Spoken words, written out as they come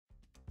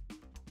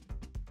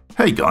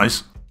Hey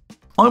guys,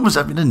 I was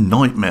having a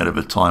nightmare of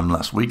a time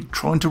last week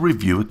trying to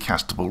review a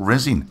castable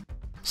resin,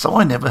 so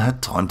I never had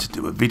time to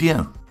do a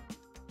video.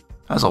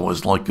 As I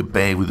was like a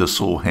bear with a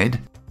sore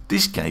head,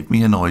 this gave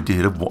me an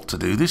idea of what to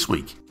do this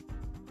week.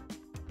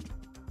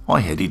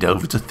 I headed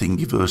over to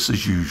Thingiverse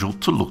as usual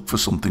to look for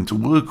something to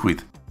work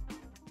with.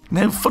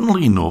 Now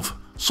funnily enough,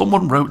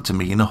 someone wrote to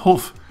me in a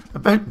huff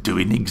about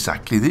doing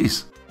exactly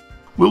this.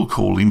 We'll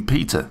call him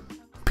Peter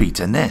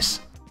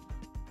Ness.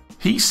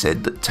 He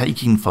said that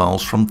taking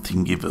files from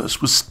Thingiverse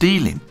was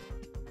stealing.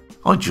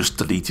 I just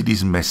deleted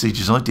his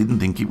message as I didn't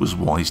think it was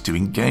wise to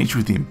engage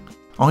with him.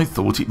 I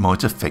thought it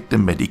might affect the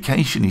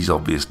medication he's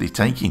obviously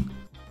taking.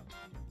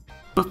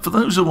 But for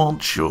those who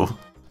aren't sure,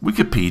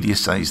 Wikipedia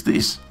says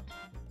this.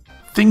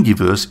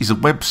 Thingiverse is a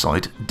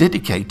website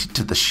dedicated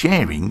to the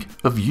sharing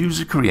of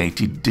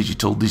user-created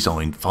digital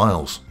design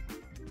files.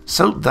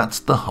 So that's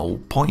the whole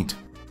point.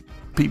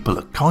 People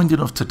are kind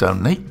enough to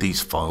donate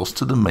these files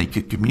to the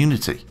maker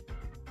community.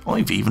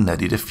 I've even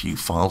added a few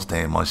files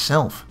there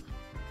myself.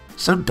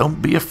 So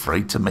don't be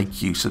afraid to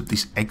make use of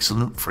this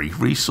excellent free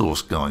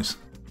resource, guys.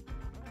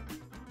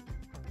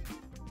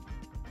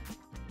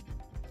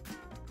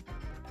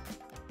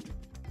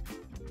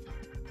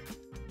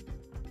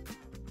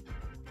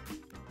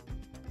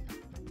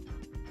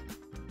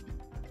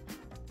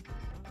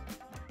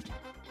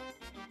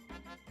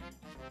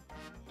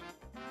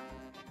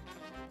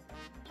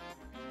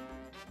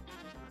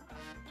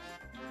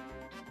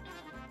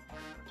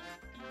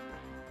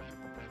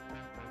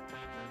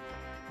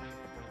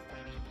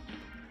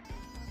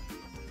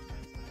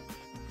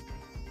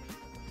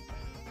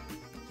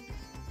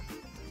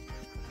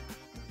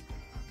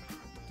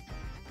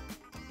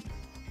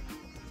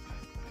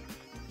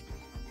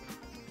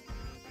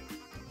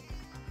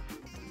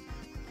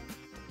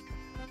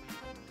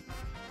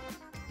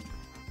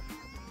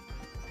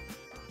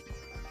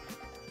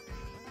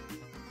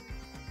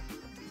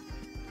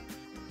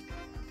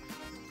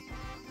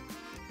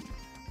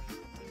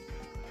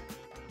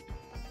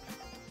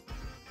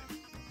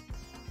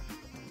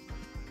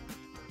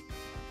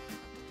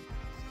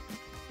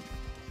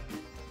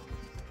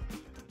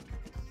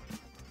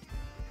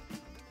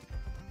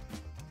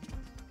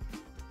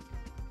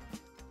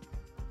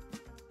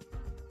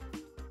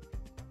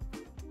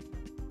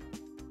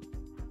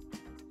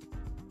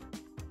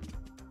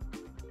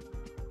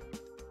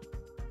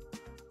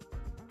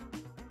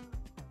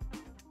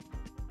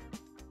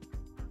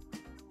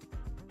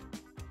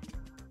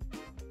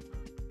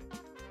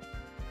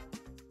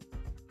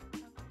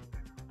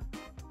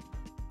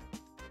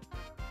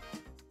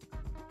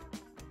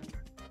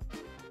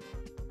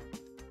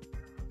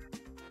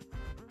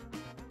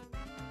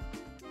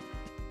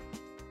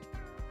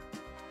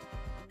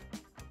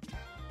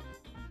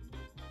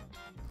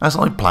 As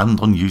I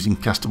planned on using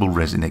castable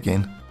resin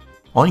again,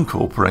 I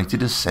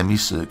incorporated a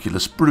semicircular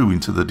sprue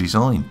into the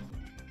design.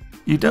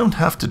 You don't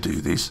have to do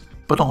this,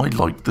 but I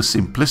like the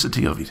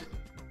simplicity of it.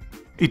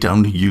 It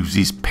only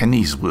uses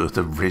pennies worth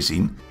of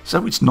resin,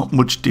 so it's not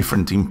much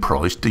different in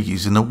price to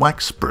using a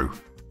wax sprue,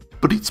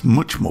 but it's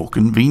much more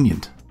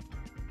convenient.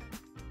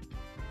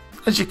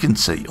 As you can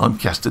see, I'm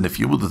casting a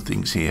few other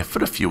things here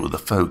for a few other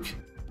folk.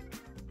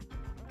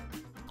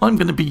 I'm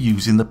going to be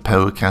using the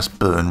Powercast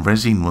Burn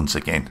Resin once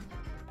again.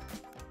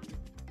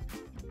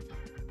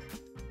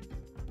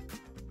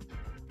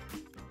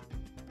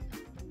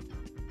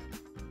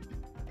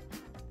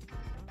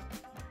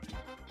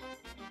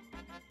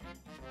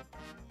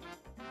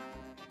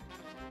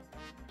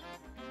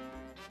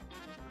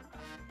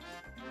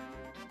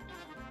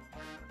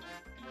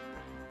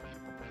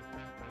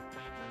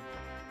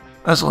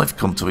 As I've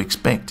come to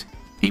expect,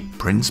 it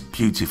prints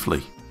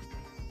beautifully.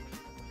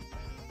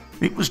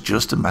 It was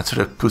just a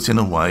matter of cutting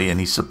away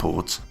any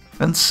supports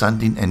and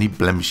sanding any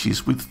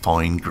blemishes with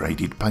fine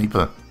graded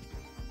paper.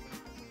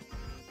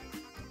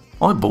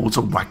 I bought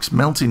a wax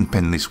melting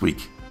pen this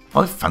week.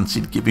 I've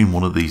fancied giving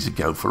one of these a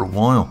go for a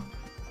while.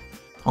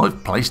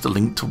 I've placed a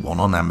link to one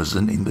on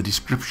Amazon in the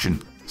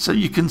description so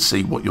you can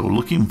see what you're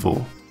looking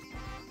for.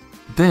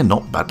 They're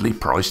not badly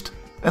priced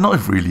and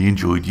I've really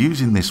enjoyed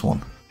using this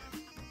one.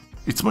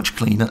 It's much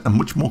cleaner and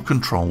much more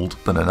controlled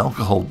than an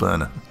alcohol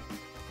burner.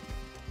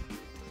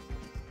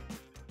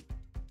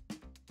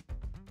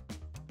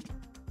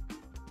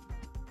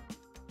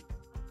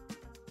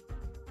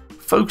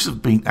 Folks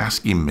have been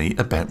asking me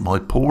about my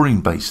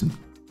pouring basin.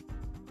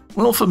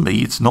 Well, for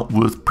me it's not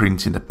worth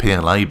printing a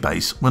PLA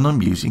base when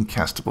I'm using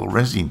castable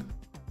resin.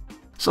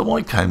 So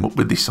I came up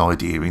with this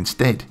idea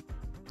instead.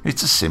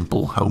 It's a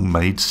simple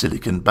homemade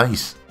silicone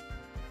base.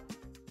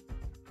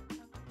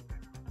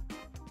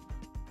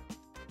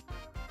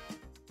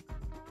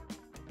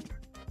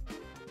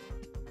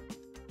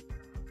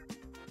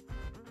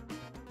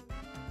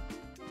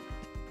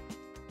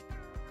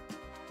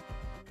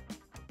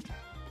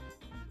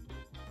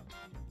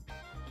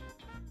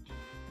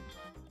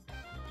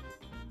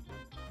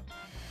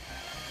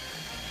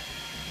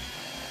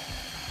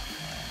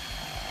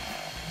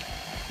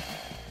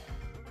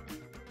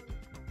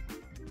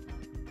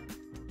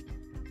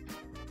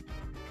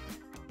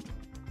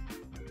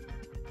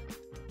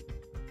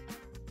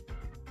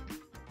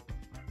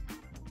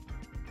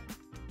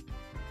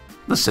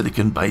 The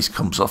silicone base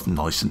comes off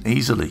nice and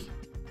easily,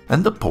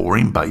 and the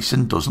pouring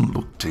basin doesn't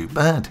look too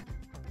bad.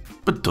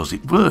 But does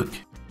it work?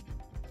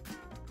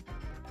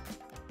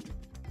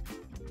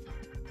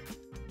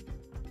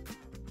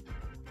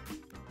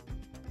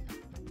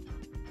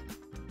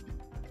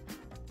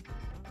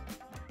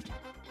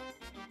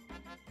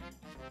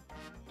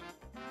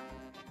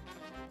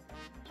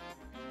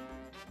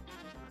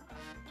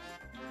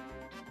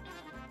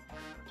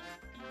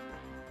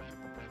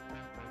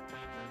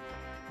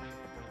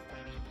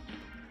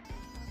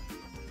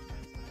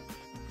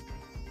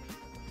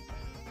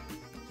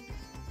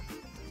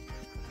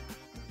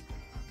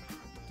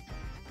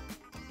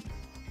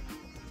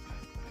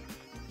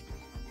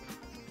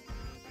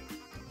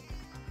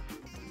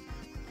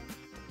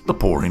 The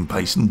pouring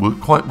basin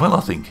worked quite well, I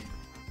think.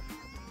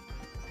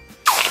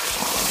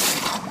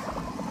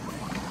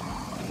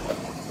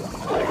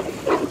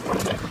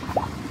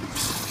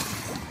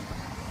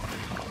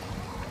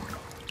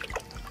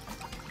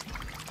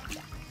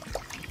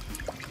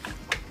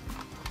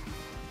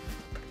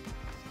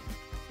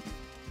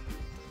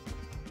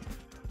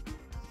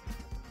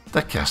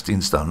 The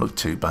castings don't look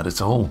too bad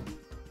at all.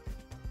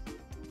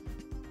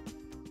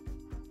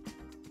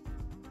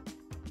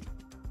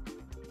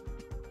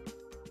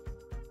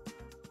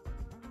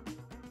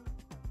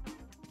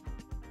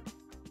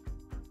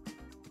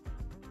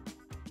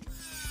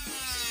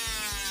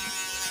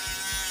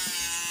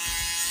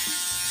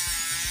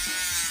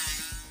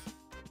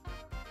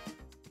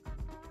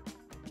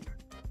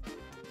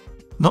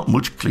 Not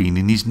much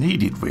cleaning is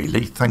needed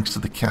really, thanks to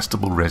the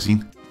castable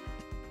resin.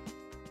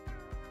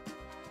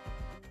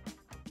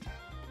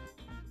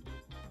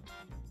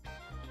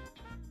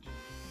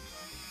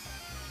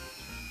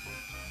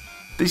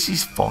 This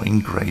is fine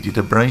graded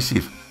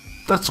abrasive.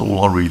 That's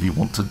all I really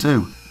want to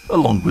do,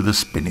 along with a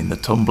spin in the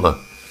tumbler.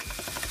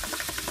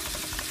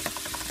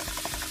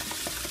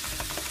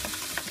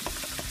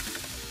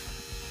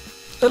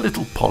 A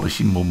little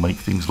polishing will make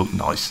things look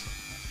nice.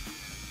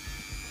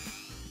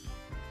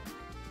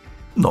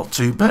 Not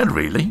too bad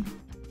really.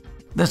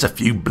 There's a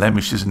few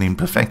blemishes and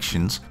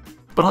imperfections,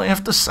 but I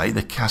have to say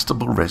the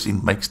castable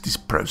resin makes this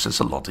process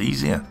a lot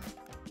easier.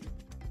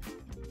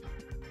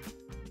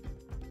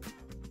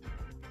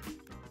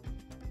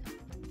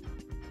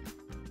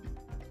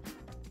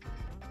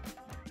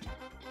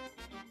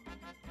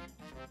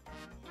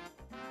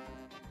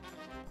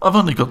 I've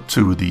only got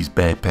 2 of these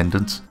bear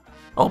pendants.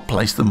 I'll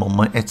place them on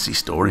my Etsy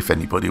store if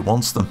anybody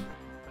wants them.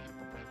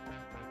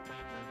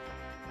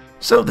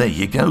 So there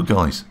you go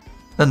guys.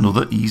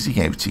 Another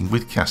easy outing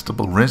with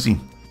castable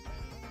resin.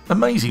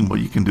 Amazing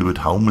what you can do at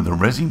home with a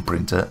resin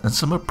printer and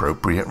some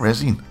appropriate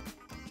resin.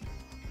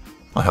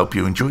 I hope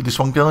you enjoyed this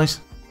one guys.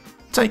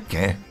 Take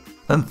care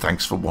and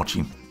thanks for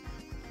watching.